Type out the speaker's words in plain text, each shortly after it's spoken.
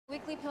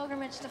Weekly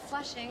pilgrimage to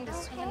Flushing to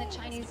swim in the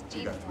Chinese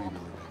gene pool.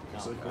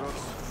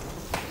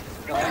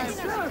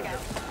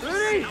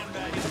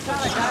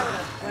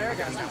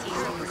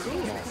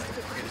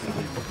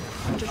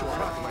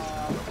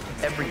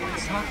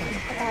 Everyone's talking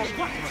About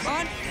what?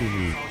 On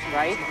TV.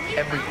 Right?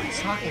 Everyone's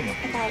talking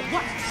about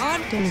what?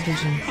 On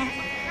television.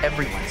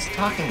 Everyone's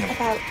talking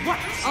about what?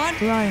 On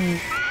Rhyme.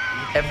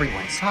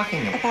 Everyone's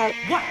talking about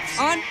what?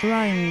 On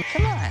Rhyme.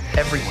 Come on.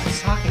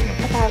 Everyone's talking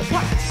About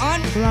what?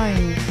 On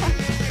Rhyme.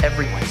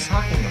 Everyone's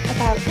talking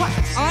about what?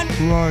 On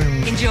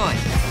Rhyme. Enjoy.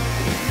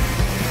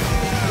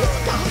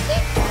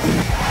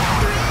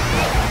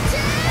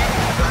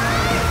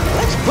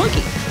 Let's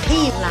boogie.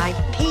 P like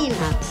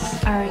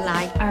peanuts.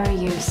 Are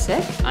you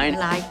sick?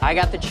 I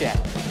got the check.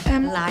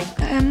 I'm not.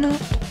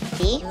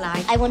 P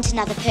like I want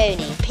another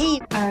pony.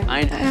 P P. What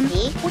are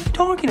you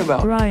talking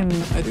about? Rhyme.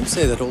 I do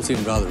say that all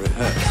seemed rather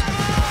rehearsed.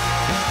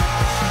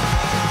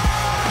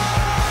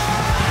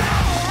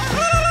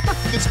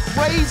 It's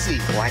crazy.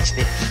 Watch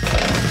this.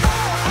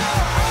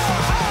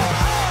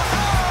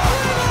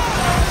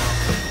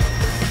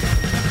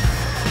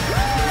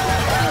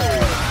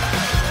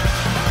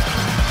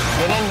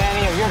 Get in,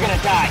 Manny, or you're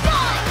gonna die.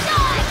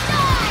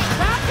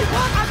 That is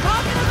what I'm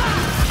talking about.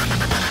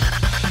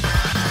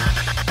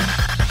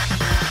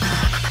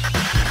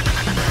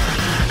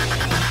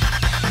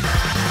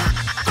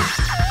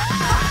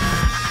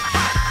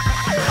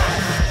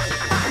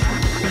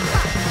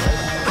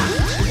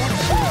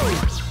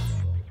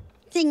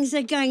 Things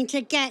are going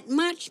to get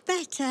much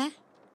better.